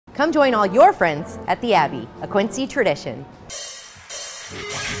Come join all your friends at the Abbey, a Quincy tradition.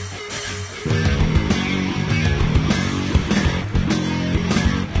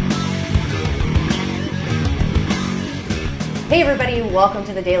 Hey everybody, welcome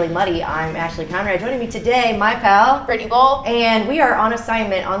to the Daily Muddy. I'm Ashley Conrad. Joining me today, my pal, Brittany Bowl. And we are on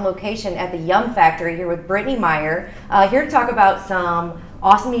assignment on location at the Yum Factory here with Brittany Meyer, here to talk about some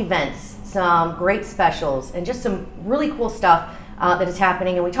awesome events, some great specials, and just some really cool stuff that is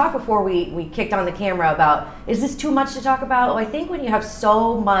happening. And we talked before we kicked on the camera about, is this too much to talk about? Well, I think when you have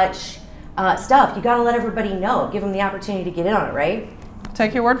so much stuff, you gotta let everybody know, give them the opportunity to get in on it, right?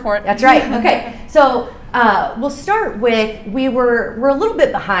 Take your word for it. That's right. Okay, so we'll start with, we're a little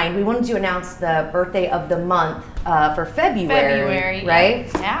bit behind. We wanted to announce the birthday of the month for February, right?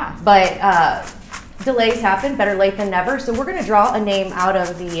 Yeah. But delays happen, better late than never. So we're going to draw a name out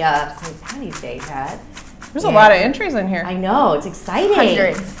of the St. Patty's Day hat. There's a lot of entries in here. I know, it's exciting.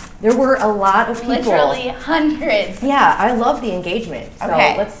 Hundreds. There were a lot of people. Literally hundreds. Yeah, I love the engagement. So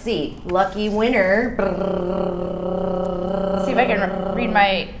okay. Let's see. Lucky winner. See if I can read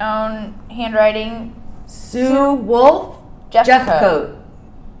my own handwriting. Sue Wolf Jeffcoat.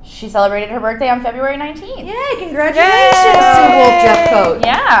 She celebrated her birthday on February 19th. Yay, congratulations, Sue Wolf Jeffcoat.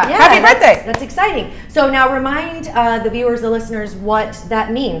 Yeah. Happy birthday. That's exciting. So now remind the viewers, the listeners, what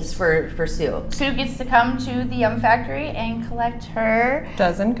that means for Sue. Sue gets to come to the Yum Factory and collect her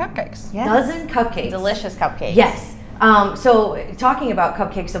dozen cupcakes. Yes. Dozen cupcakes. Delicious cupcakes. Yes. So talking about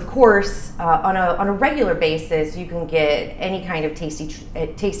cupcakes, of course, on a regular basis, you can get any kind of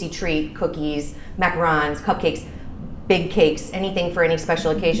tasty treat, cookies, macarons, cupcakes, big cakes, anything for any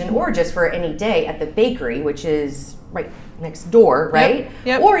special occasion, or just for any day at the bakery, which is right next door, right?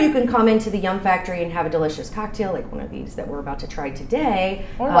 Yep. Or you can come into the Yum Factory and have a delicious cocktail like one of these that we're about to try today,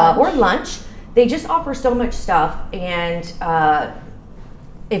 or lunch. They just offer so much stuff and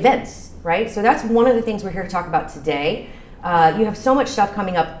events. Right? So that's one of the things we're here to talk about today. You have so much stuff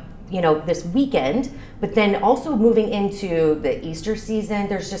coming up, this weekend, but then also moving into the Easter season,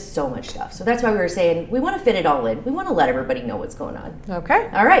 there's just so much stuff. So that's why we were saying we want to fit it all in. We want to let everybody know what's going on. Okay.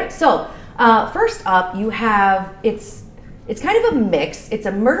 All right. So first up, you have, it's kind of a mix. It's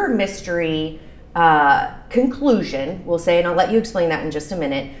a murder mystery conclusion, we'll say, and I'll let you explain that in just a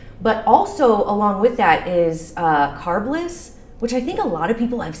minute. But also along with that is carbless, which I think a lot of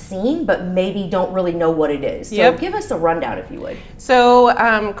people have seen, but maybe don't really know what it is. So give us a rundown, if you would. So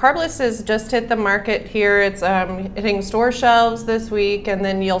carbless has just hit the market here. It's hitting store shelves this week, and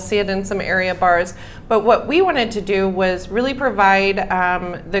then you'll see it in some area bars. But what we wanted to do was really provide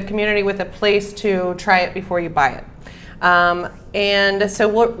the community with a place to try it before you buy it. And so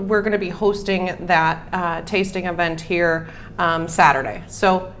we're going to be hosting that tasting event here Saturday.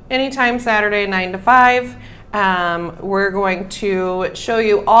 So anytime Saturday, 9 to 5. We're going to show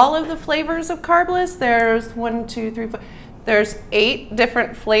you all of the flavors of carbless. There's 1, 2, 3, 4. There's 8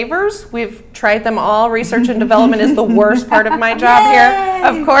 different flavors. We've tried them all. Research and development is the worst part of my job here,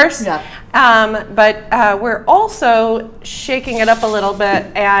 of course. Yeah. But we're also shaking it up a little bit,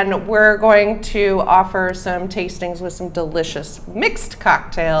 and we're going to offer some tastings with some delicious mixed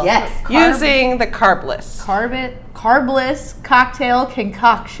cocktails using the carbless. Carbless cocktail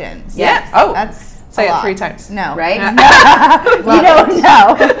concoctions. Yes. Oh, that's say it 3 times. No. Right? You don't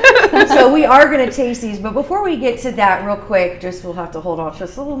know. So we are going to taste these, but before we get to that real quick, we'll have to hold off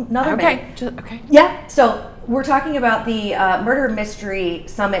just another minute. Okay. Yeah, so we're talking about the Murder Mystery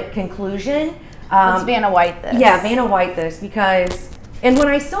Summit conclusion. Let's Vanna White this. Yeah, Vanna White this because, and when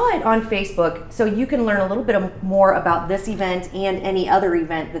I saw it on Facebook, so you can learn a little bit more about this event and any other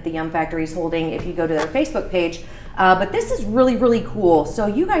event that the Yum Factory is holding if you go to their Facebook page. But this is really, really cool. So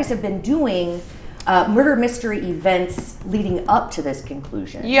you guys have been doing murder mystery events leading up to this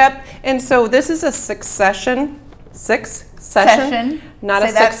conclusion. Yep, and so this is a succession, not a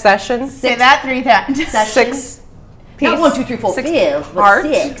succession. Say that 3 times. Six piece, not 1, 2, 3, 4, 5, but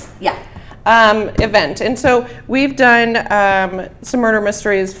 6. Yeah. Event, and so we've done some murder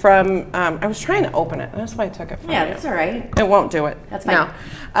mysteries from. I was trying to open it. That's why I took it from you. Yeah, that's all right. It won't do it. That's fine.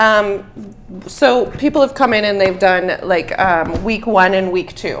 No. So people have come in and they've done like week 1 and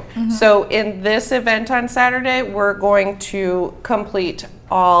week 2. Mm-hmm. So in this event on Saturday, we're going to complete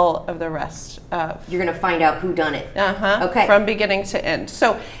all of the rest of. You're going to find out who done it. Okay. From beginning to end.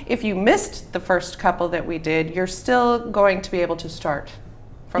 So if you missed the first couple that we did, you're still going to be able to start.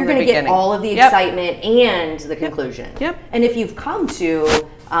 You're going to get all of the excitement and the conclusion. Yep. And if you've come to,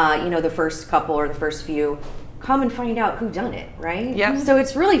 the first couple or the first few, come and find out who done it, right? Yep. So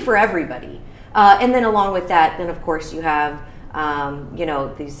it's really for everybody. And then along with that, then of course you have,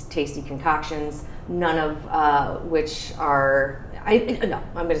 these tasty concoctions, none of which are no,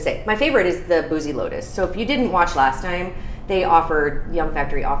 I'm going to say my favorite is the Boozy Lotus. So if you didn't watch last time, Yum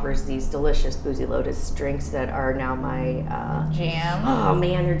Factory offers these delicious Boozy Lotus drinks that are now my jam. Oh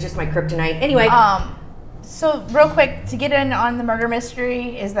man, they're just my kryptonite. Anyway, so real quick to get in on the murder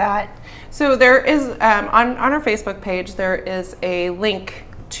mystery is that so there is on our Facebook page there is a link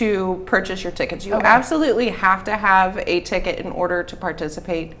to purchase your tickets. You absolutely have to have a ticket in order to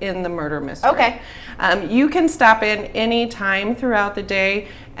participate in the murder mystery. Okay. You can stop in any time throughout the day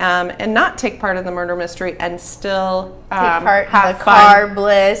and not take part in the murder mystery and still take part have in the fun.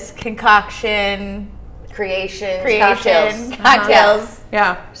 carbless concoction creation, cocktails.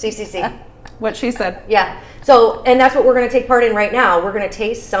 Yeah, CCC. what she said. Yeah. So, and that's what we're going to take part in right now. We're going to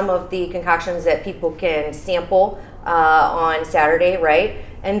taste some of the concoctions that people can sample on Saturday, right?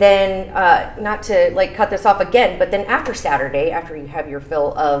 And then, not to like cut this off again, but then after Saturday, after you have your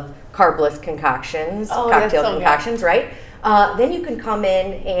fill of carbless concoctions, cocktail concoctions, right? Then you can come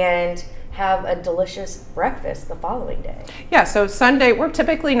in and have a delicious breakfast the following day. Yeah, so Sunday, we're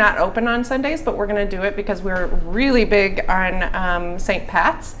typically not open on Sundays, but we're going to do it because we're really big on St.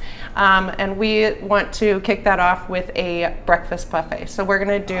 Pat's. And we want to kick that off with a breakfast buffet. So we're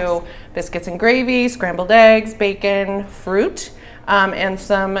going to do biscuits and gravy, scrambled eggs, bacon, fruit, and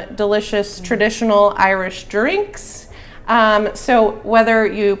some delicious traditional Irish drinks. So whether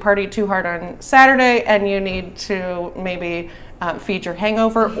you party too hard on Saturday and you need to maybe feed your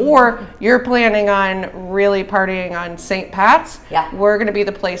hangover, or you're planning on really partying on St. Pat's, we're going to be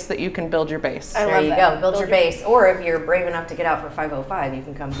the place that you can build your base. There you go, build your base. Or if you're brave enough to get out for 5:05, you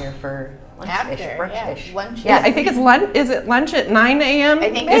can come here for lunch-ish, brunch-ish. Lunch. Yeah, I think it's lunch. Is it lunch at 9 a.m.?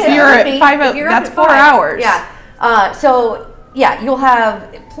 I think if so. you're at 5, that's 4 hours. Yeah. So yeah, you'll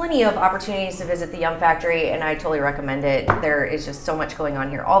have plenty of opportunities to visit the Yum Factory, and I totally recommend it. There is just so much going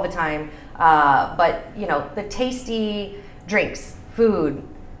on here all the time. But you know, the tasty drinks, food,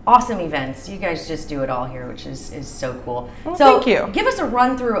 awesome events. You guys just do it all here, which is so cool. Well, so thank you. Give us a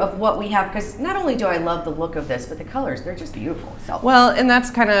run through of what we have, because not only do I love the look of this, but the colors, they're just beautiful. So. Well, and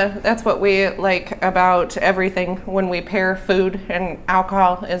that's what we like about everything when we pair food and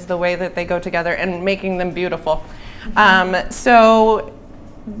alcohol, is the way that they go together and making them beautiful. So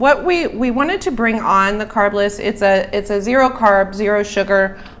what we wanted to bring on the carbless, it's a 0 carb, 0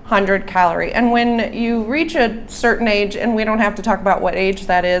 sugar, 100 calorie. And when you reach a certain age, and we don't have to talk about what age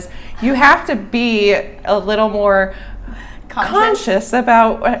that is, you have to be a little more conscious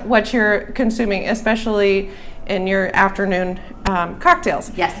about what you're consuming, especially in your afternoon cocktails.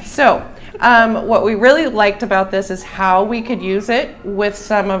 Yes. So what we really liked about this is how we could use it with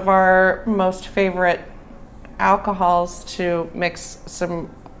some of our most favorite alcohols to mix some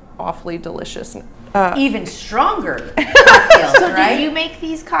awfully delicious even stronger cocktails. So right? did you make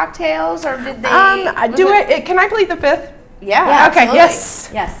these cocktails, or did they? Can I plead the fifth? Yeah. Okay.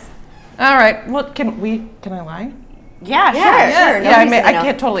 Absolutely. Yes. All right. Well, can I lie? Yeah. Sure. I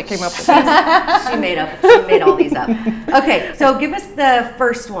can't totally came up with this. She made all these up. Okay, so give us the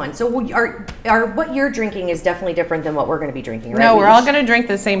first one. So what you're drinking is definitely different than what we're going to be drinking, right? No, we're all going to drink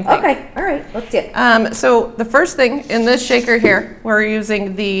the same thing. Okay, all right, let's see it. So the first thing in this shaker here, we're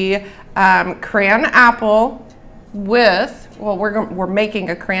using the cran apple with, well, we're making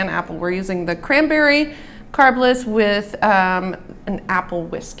a cran apple. We're using the cranberry carbless with an apple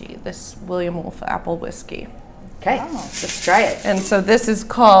whiskey, this William Wolf apple whiskey. Okay, let's try it. And so this is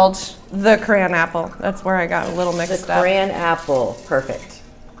called the cran apple. That's where I got a little mixed up. The cran apple, perfect.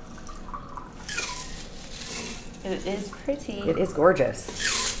 It is pretty. It is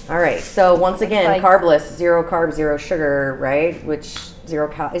gorgeous. All right, so once again, like carbless, 0 carb, 0 sugar, right? Which is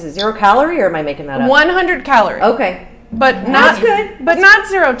it 0 calorie, or am I making that up? 100 calorie. Okay, But not good. But not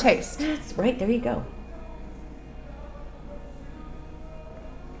 0 taste. That's right. There you go.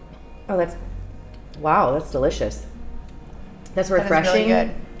 Oh, wow, that's delicious. That's refreshing. That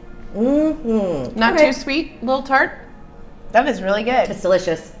is really good. Mm-hmm. Not too sweet, a little tart. That is really good. It's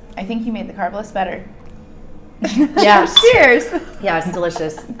delicious. I think you made the carbless better. Yeah. Cheers. Yeah, it's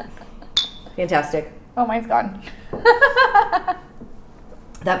delicious. Fantastic. Oh, mine's gone.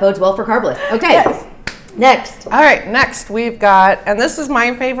 That bodes well for carbless. Okay. Yes. Next. All right, next we've got, and this is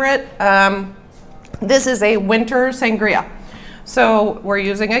my favorite. This is a winter sangria. So we're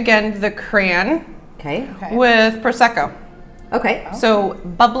using, again, the cran Okay. with Prosecco. Okay. So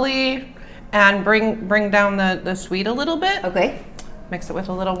bubbly and bring down the sweet a little bit. Okay. Mix it with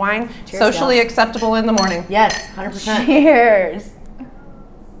a little wine. Cheers, Socially gals. acceptable in the morning. Yes, 100%. Cheers.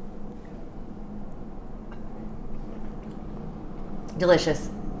 Delicious.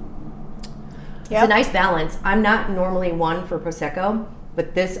 Yep. It's a nice balance. I'm not normally one for Prosecco,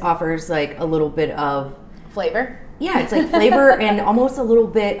 but this offers like a little bit of Flavor. Yeah, it's like flavor and almost a little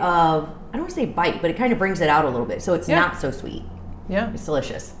bit of, I don't want to say bite, but it kind of brings it out a little bit. So it's not so sweet. Yeah. It's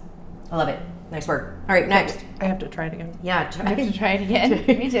delicious. I love it. Nice work. All right, next. I have to try it again. Yeah, I have to try it again.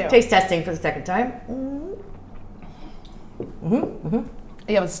 Me too. Taste testing for the second time.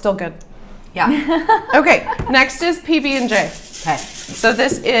 Yeah, it's still good. Yeah. Okay, next is PB&J. Okay. So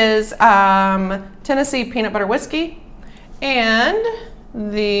this is Tennessee peanut butter whiskey and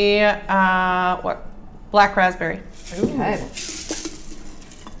the black raspberry. Okay.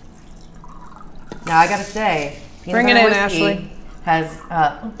 Now I gotta say, Bring it in, Ashley.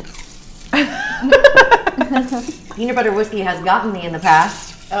 Peanut butter whiskey has gotten me in the past.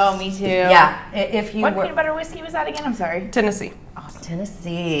 Oh, me too. Yeah. If you What peanut butter whiskey was that again? I'm sorry. Tennessee.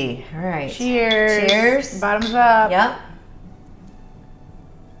 Tennessee. All right. Cheers. Cheers. Bottoms up. Yep.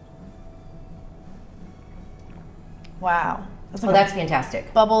 Wow. That's like That's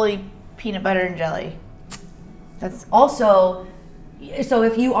fantastic. bubbly peanut butter and jelly. That's Also, so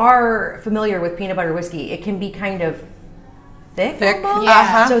if you are familiar with peanut butter whiskey, it can be kind of thick. Almost. Yeah.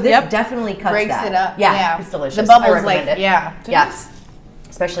 Uh-huh. So this Yep. definitely cuts breaks that. it up. Yeah, it's delicious. The bubbles, I recommend like, it. yeah. Yes.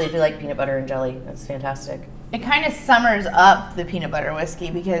 Especially if you like peanut butter and jelly. That's fantastic. It kind of summers up the peanut butter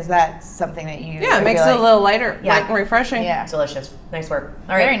whiskey because that's something that you. Yeah, I it makes feel it a little lighter, Yeah. light and refreshing. Yeah. It's delicious. Nice work.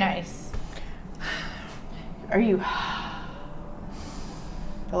 All right. Very nice. Are you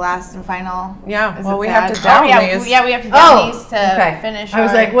the last and final? Yeah, Is well, it we sad? have to down yeah, these. Yeah, we have to down these to okay. finish. I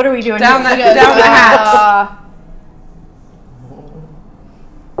was like, what are we doing? Down here? the hat.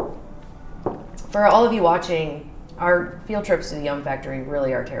 For all of you watching, our field trips to the Yum Factory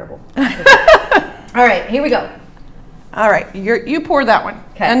really are terrible. All right, here we go. All right, you pour that one.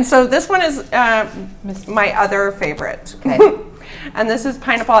 Okay. And so this one is my other favorite. Okay. And this is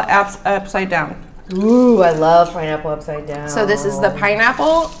pineapple upside down. Ooh, I love pineapple upside down. So this is the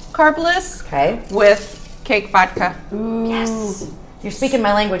pineapple carbless Okay. with cake vodka. Yes. You're speaking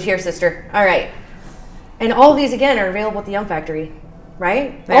my language here, sister. All right. And all of these, again, are available at the Yum Factory,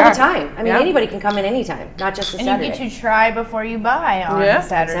 right? They all are. the time. I mean, Yeah. anybody can come in anytime, not just a And Saturday. you get to try before you buy on Yeah.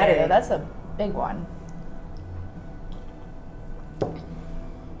 Saturday. Saturday. That's a big one.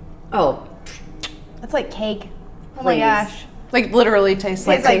 Oh, That's like cake. Oh Please. my gosh. Like literally tastes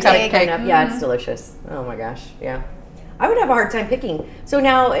like Tastes like cut cake. cake. yeah, it's delicious. Oh my gosh, yeah. I would have a hard time picking. So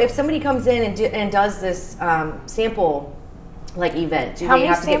now, if somebody comes in and does this sample like event, do How they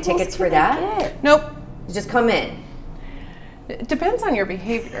many have to get samples tickets can for they that? get? Nope. You just come in. It depends on your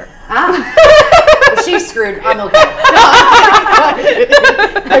behavior. Ah, she's screwed. I'm okay.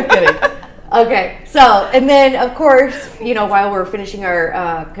 No, I'm kidding. Okay, so and then of course, you know, while we're finishing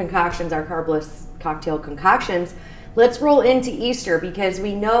our concoctions, our carbless cocktail concoctions, let's roll into Easter because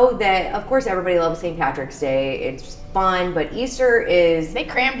we know that of course everybody loves St. Patrick's Day. It's fun, but Easter is They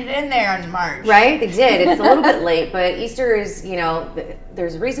crammed it in there in March. right. They did. It's a little bit late, but Easter is, you know,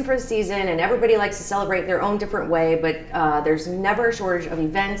 there's a reason for the season, and everybody likes to celebrate their own different way. But there's never a shortage of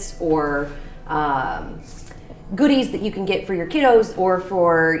events or goodies that you can get for your kiddos or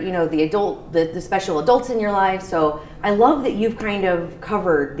for, you know, the special adults in your life. So I love that you've kind of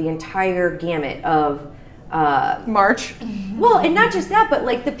covered the entire gamut of March. well, and not just that, but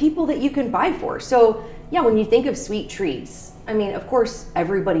like the people that you can buy for. So yeah, when you think of sweet treats, I mean, of course,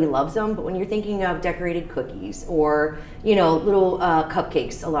 everybody loves them, but when you're thinking of decorated cookies or, you know, little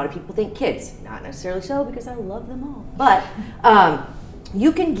cupcakes, a lot of people think kids. Not necessarily so, because I love them all. But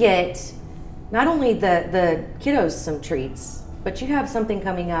you can get not only the kiddos some treats, but you have something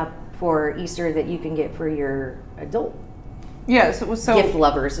coming up for Easter that you can get for your adult Yes, so gift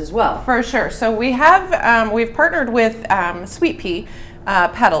lovers as well. for sure. So we have we've partnered with Sweet Pea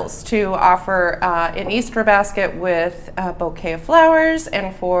Petals to offer an Easter basket with a bouquet of flowers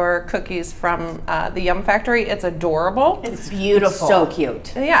and for cookies from the Yum Factory. It's adorable. It's beautiful. So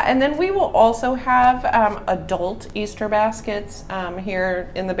cute. Yeah, and then we will also have adult Easter baskets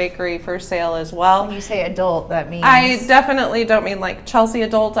here in the bakery for sale as well. When you say adult, that means I definitely don't mean like Chelsea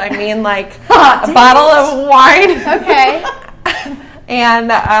adult. I mean like a bottle of wine. Okay.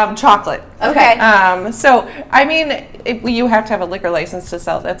 And chocolate. Okay. So, I mean, you have to have a liquor license to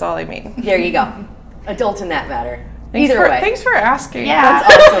sell. That's all I mean. There you go. Adult in that matter. Thanks Either for, way. Thanks for asking. Yeah.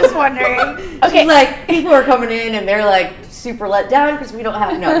 That's awesome. I was wondering. Okay. Like people are coming in and they're like super let down because we don't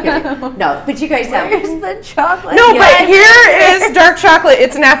have no. But you guys have. Where's the chocolate? No, but here is dark chocolate.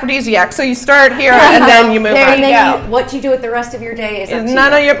 It's an aphrodisiac. So you start here and then you move on. And then what you do with the rest of your day is up to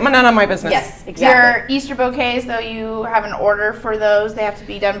none of my business. Yes, exactly. Your Easter bouquets, though, you have an order for those. They have to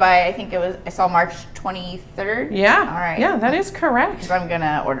be done by, I saw March 23rd. Yeah. All right. Yeah, that is correct. Because I'm going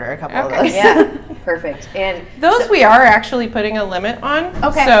to order a couple of those. Yeah, perfect. And those we are actually putting a limit on.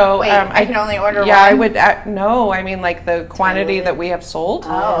 Okay. So wait, I can only order one? Yeah, I would. No, I mean like the quantity that we have sold.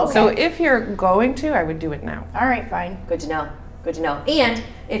 Oh, okay. So if you're going to, I would do it now. All right, fine. Good to know. Good to know. And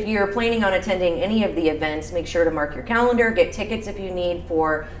if you're planning on attending any of the events, make sure to mark your calendar, get tickets if you need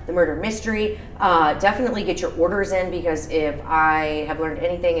for the murder mystery. Definitely get your orders in, because if I have learned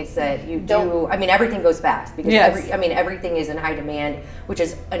anything, it's that you do, I mean, everything goes fast because everything is in high demand, which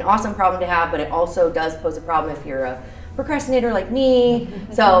is an awesome problem to have, but it also does pose a problem if you're a procrastinator like me.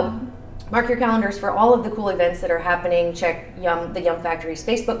 So mark your calendars for all of the cool events that are happening. Check the Yum Factory's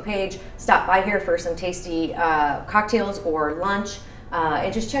Facebook page. Stop by here for some tasty cocktails or lunch,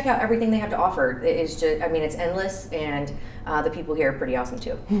 and just check out everything they have to offer. It's just, I mean, it's endless, and the people here are pretty awesome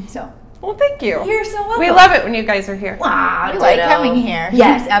too. So. Well, thank you. You're so welcome. We love it when you guys are here. Wow, we like coming here.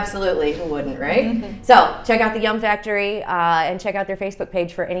 Yes, absolutely. Who wouldn't, right? So check out the Yum Factory and check out their Facebook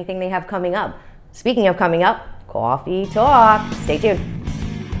page for anything they have coming up. Speaking of coming up, Coffee Talk. Stay tuned.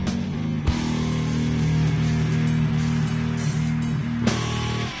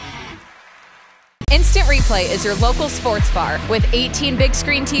 Instant Replay is your local sports bar. With 18 big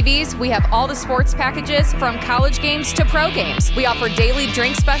screen TVs, we have all the sports packages from college games to pro games. We offer daily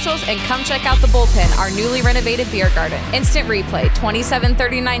drink specials, and come check out the Bullpen, our newly renovated beer garden. Instant Replay,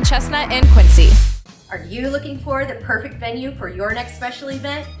 2739 Chestnut in Quincy. Are you looking for the perfect venue for your next special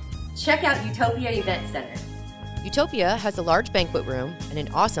event? Check out Utopia Event Center. Utopia has a large banquet room and an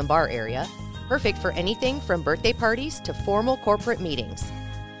awesome bar area, perfect for anything from birthday parties to formal corporate meetings.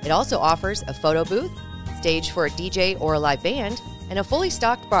 It also offers a photo booth, stage for a DJ or a live band, and a fully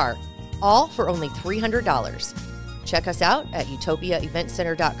stocked bar, all for only $300. Check us out at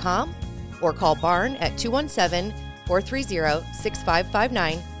utopiaeventcenter.com or call Barn at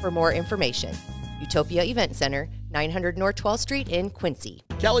 217-430-6559 for more information. Utopia Event Center, 900 North 12th Street in Quincy.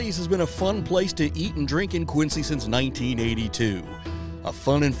 Kelly's has been a fun place to eat and drink in Quincy since 1982. A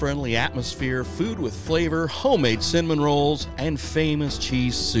fun and friendly atmosphere, food with flavor, homemade cinnamon rolls, and famous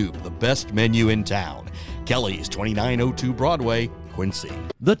cheese soup, the best menu in town. Kelly's, 2902 Broadway, Quincy.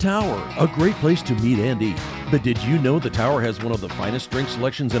 The Tower, a great place to meet and eat. But did you know the Tower has one of the finest drink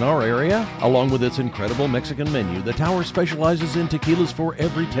selections in our area? Along with its incredible Mexican menu, the Tower specializes in tequilas for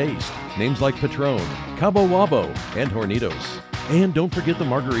every taste. Names like Patron, Cabo Wabo, and Hornitos. And don't forget the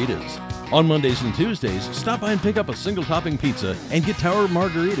margaritas. On Mondays and Tuesdays, stop by and pick up a single topping pizza and get Tower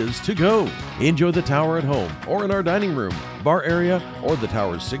margaritas to go. Enjoy the Tower at home or in our dining room, bar area, or the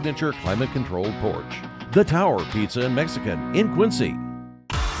Tower's signature climate-controlled porch. The Tower Pizza and Mexican in Quincy.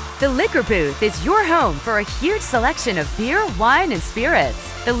 The Liquor Booth is your home for a huge selection of beer, wine, and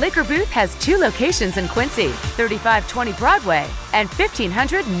spirits. The Liquor Booth has 2 locations in Quincy, 3520 Broadway and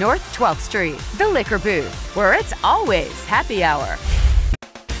 1500 North 12th Street. The Liquor Booth, where it's always happy hour.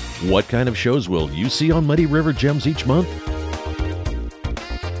 What kind of shows will you see on Muddy River Gems each month?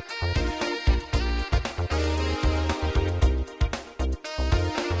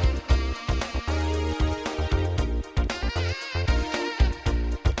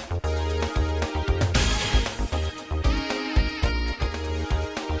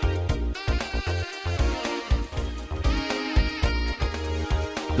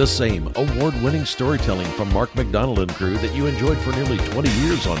 The same award-winning storytelling from Mark McDonald and crew that you enjoyed for nearly 20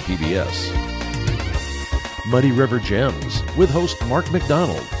 years on PBS. Muddy River Gems with host Mark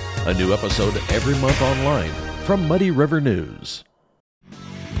McDonald. A new episode every month online from Muddy River News.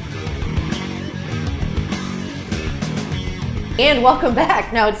 And welcome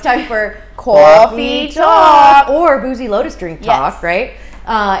back. Now it's time for Coffee Talk. or Boozy Lotus Drink Talk, Yes. right?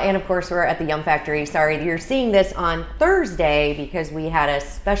 And of course, we're at the Yum Factory. Sorry, you're seeing this on Thursday because we had a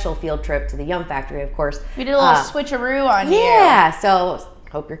special field trip to the Yum Factory, of course. We did a little switcheroo on you. Yeah, so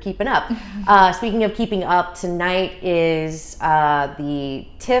hope you're keeping up. Speaking of keeping up, tonight is the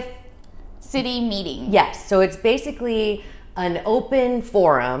TIFF City meeting. Yes, so it's basically an open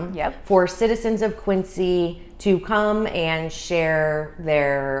forum for citizens of Quincy to come and share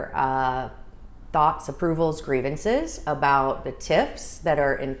their thoughts, approvals, grievances about the TIFs that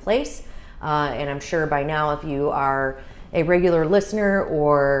are in place. And I'm sure by now, if you are a regular listener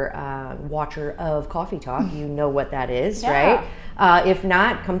or watcher of Coffee Talk, you know what that is, right? If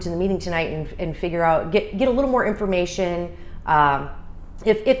not, come to the meeting tonight and figure out, get a little more information.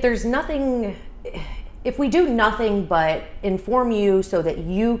 If there's nothing if we do nothing but inform you so that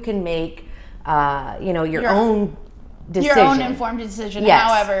you can make, your own decision. Your own informed decision. Yes.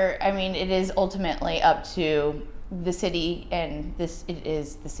 However, I mean, it is ultimately up to the city, and it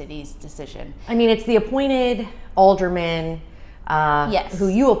is the city's decision. I mean, it's the appointed aldermen Yes. who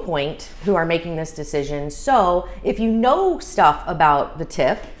you appoint who are making this decision. So if you know stuff about the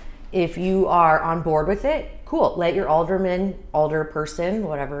TIF, if you are on board with it, cool. Let your alderperson,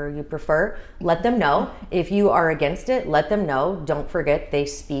 whatever you prefer, let them know. If you are against it, let them know. Don't forget they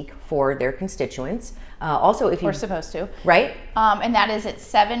speak for their constituents. Also, if We're supposed to. right? And that is at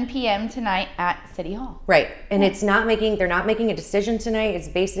 7 p.m. tonight at City Hall. Right. And they're not making a decision tonight. It's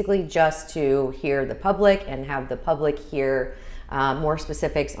basically just to hear the public and have the public hear more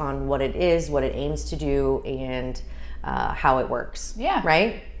specifics on what it is, what it aims to do, and how it works. Yeah.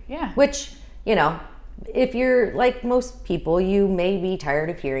 Right? Yeah. Which, if you're like most people, you may be tired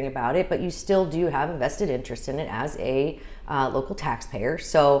of hearing about it, but you still do have a vested interest in it as a local taxpayer.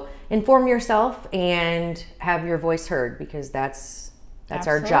 So inform yourself and have your voice heard, because that's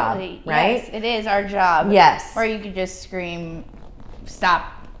our job, Absolutely. right? Yes, it is our job. Yes. Or you could just scream,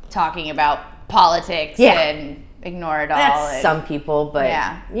 stop talking about politics Yeah. and ignore it all. That's and, some people, but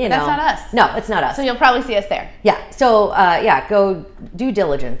Yeah. But that's not us. No, it's not us. So you'll probably see us there. Yeah. So go do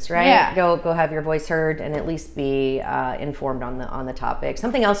diligence, right? Yeah. Go have your voice heard and at least be informed on the topic.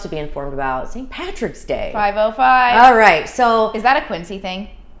 Something else to be informed about: St. Patrick's Day. 505. All right. So Is that a Quincy thing?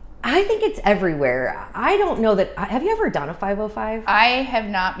 I think it's everywhere. I don't know that. Have you ever done a 505? I have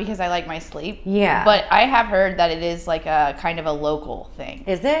not, because I like my sleep. Yeah. But I have heard that it is like a kind of a local thing.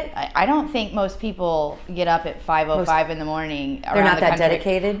 Is it? I don't think most people get up at 5:05 in the morning. They're not that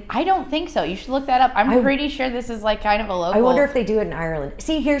dedicated? I don't think so. You should look that up. I'm pretty sure this is like kind of a local. I wonder if they do it in Ireland.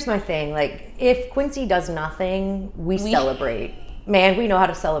 See, here's my thing. Like, if Quincy does nothing, we celebrate. Man, we know how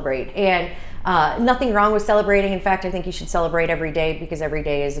to celebrate. And nothing wrong with celebrating. In fact, I think you should celebrate every day, because every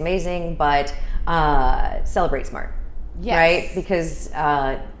day is amazing, but celebrate smart. Yes. Right? Because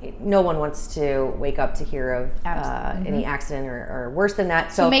no one wants to wake up to hear of any accident or worse than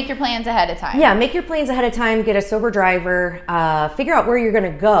that. So make your plans ahead of time. Yeah, make your plans ahead of time. Get a sober driver. Figure out where you're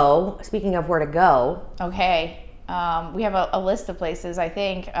going to go. Speaking of where to go. Okay. We have a list of places, I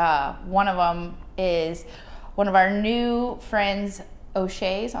think. One of them is one of our new friends,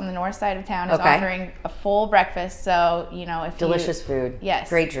 O'Shea's, on the north side of town, is offering a full breakfast. So, if Delicious food. Yes.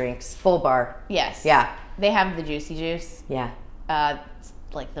 Great drinks. Full bar. Yes. Yeah. They have the juicy juice. Yeah. It's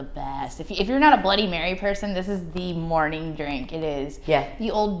like the best. If you're not a Bloody Mary person, this is the morning drink. It is. Yeah.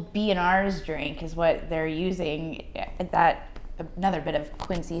 The old B&R's drink is what they're using. Another bit of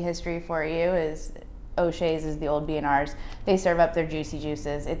Quincy history for you is O'Shea's is the old B&R's. They serve up their juicy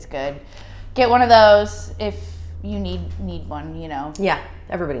juices. It's good. Get one of those if you need one, Yeah,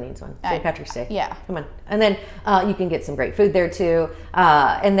 everybody needs one. St. Patrick's Day. Yeah. Come on. And then you can get some great food there too.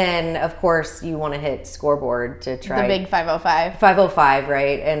 And then, of course, you want to hit Scoreboard to try. The big 505. 505,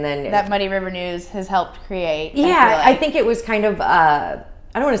 right? And then that Muddy River News has helped create. Yeah, I think it was kind of,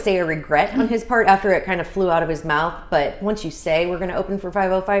 I don't want to say a regret on his part after it kind of flew out of his mouth, but once you say we're going to open for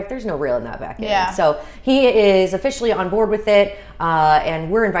 505, there's no reeling that back in. Yeah. So he is officially on board with it,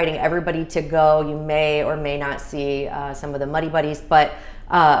 and we're inviting everybody to go. You may or may not see some of the Muddy Buddies, but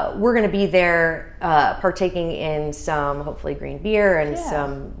we're going to be there partaking in some hopefully green beer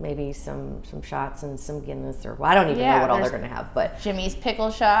and maybe some shots and some Guinness, or I don't even know what all they're going to have, but Jimmy's pickle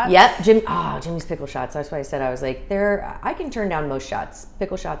shots. Yep, Jimmy's pickle shots. That's why I said I was like, I can turn down most shots.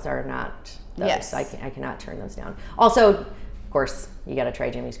 Pickle shots are not those. Yes. I cannot turn those down. Also, of course, you got to try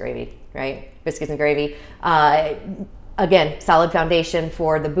Jimmy's gravy, right? Biscuits and gravy. Again, solid foundation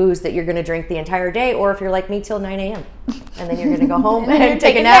for the booze that you're going to drink the entire day, or if you're like me, till 9 a.m. And then you're going to go home and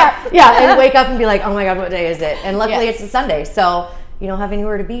take a nap. Yeah, and wake up and be like, oh my God, what day is it? And luckily it's a Sunday, so you don't have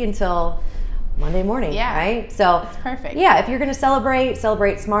anywhere to be until Monday morning, right? So it's perfect. Yeah, if you're going to celebrate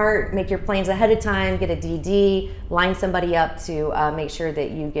smart, make your plans ahead of time, get a DD, line somebody up to make sure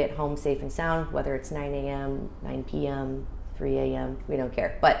that you get home safe and sound, whether it's 9 a.m., 9 p.m., 3 a.m., we don't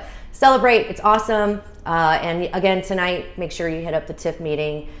care. But celebrate, it's awesome. And again, tonight, make sure you hit up the TIF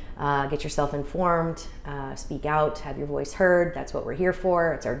meeting, get yourself informed, speak out, have your voice heard. That's what we're here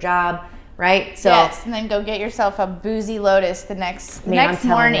for. It's our job, right? So yes, and then go get yourself a boozy Lotus the next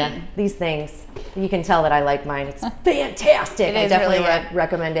morning. These things, you can tell that I like mine. It's fantastic. I definitely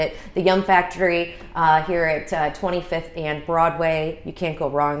recommend it. The Yum Factory here at 25th and Broadway. You can't go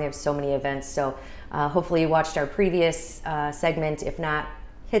wrong. They have so many events. So hopefully you watched our previous segment. If not,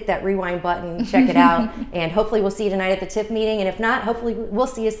 hit that rewind button, check it out, and hopefully we'll see you tonight at the TIF meeting. And if not, hopefully we'll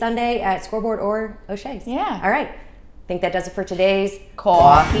see you Sunday at Scoreboard or O'Shea's. Yeah. All right. I think that does it for today's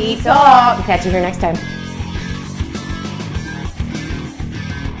Coffee Talk. We'll catch you here next time.